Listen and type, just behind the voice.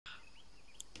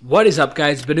What is up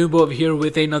guys, Benubo here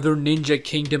with another Ninja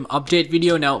Kingdom update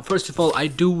video. Now first of all, I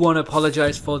do want to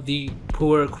apologize for the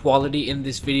poor quality in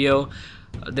this video.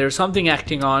 There's something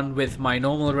acting on with my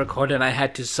normal record and I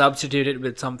had to substitute it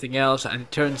with something else, and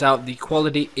it turns out the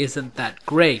quality isn't that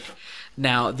great.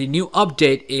 Now the new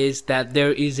update is that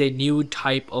there is a new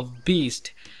type of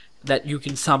beast that you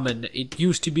can summon. It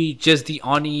used to be just the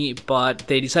Oni, but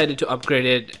they decided to upgrade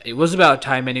it. It was about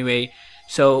time anyway.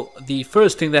 So the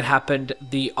first thing that happened,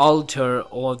 the altar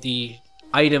or the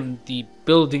item, the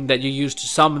building that you used to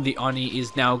summon the Oni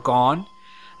is now gone,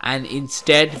 and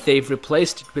instead they've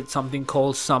replaced it with something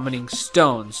called summoning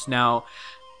stones. Now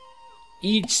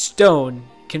each stone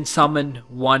can summon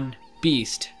one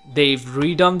beast. They've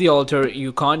redone the altar,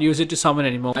 you can't use it to summon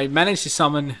anymore. I managed to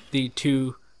summon the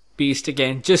two beast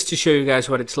again just to show you guys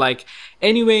what it's like.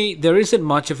 Anyway, there isn't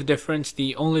much of a difference.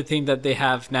 The only thing that they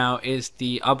have now is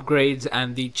the upgrades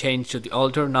and the change to the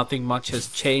altar. Nothing much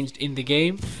has changed in the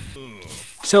game.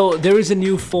 So there is a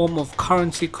new form of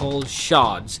currency called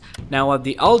Shards. Now what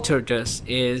the altar does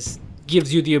is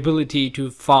gives you the ability to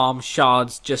farm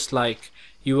shards just like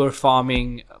you were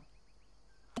farming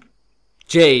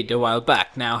jade a while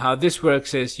back. Now how this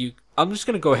works is I'm just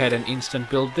gonna go ahead and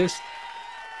instant build this.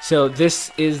 So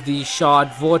this is the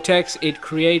shard vortex. It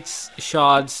creates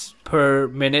shards per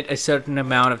minute, a certain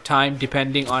amount of time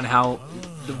depending on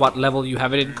what level you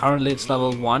have it in. Currently it's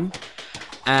level 1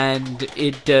 and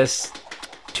it does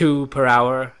 2 per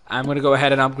hour. I'm gonna go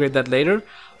ahead and upgrade that later,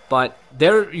 but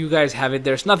there you guys have it.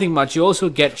 There's nothing much. You also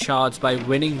get shards by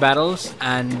winning battles,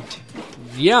 and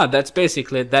yeah, that's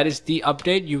basically it. That is the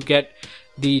update. You get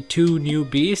the 2 new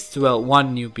beasts, well,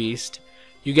 1 new beast.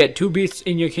 You get 2 beasts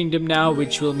in your kingdom now,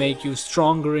 which will make you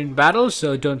stronger in battle,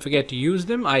 so don't forget to use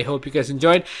them. I hope you guys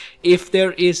enjoyed. If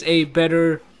there is a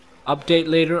better update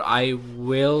later, I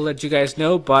will let you guys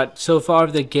know, but so far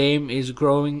the game is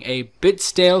growing a bit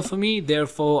stale for me,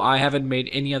 therefore I haven't made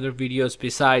any other videos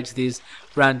besides these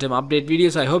random update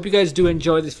videos. I hope you guys do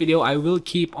enjoy this video. I will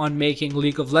keep on making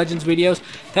League of Legends videos.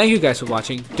 Thank you guys for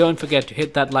watching. Don't forget to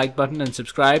hit that like button and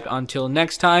subscribe. Until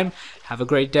next time, have a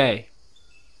great day.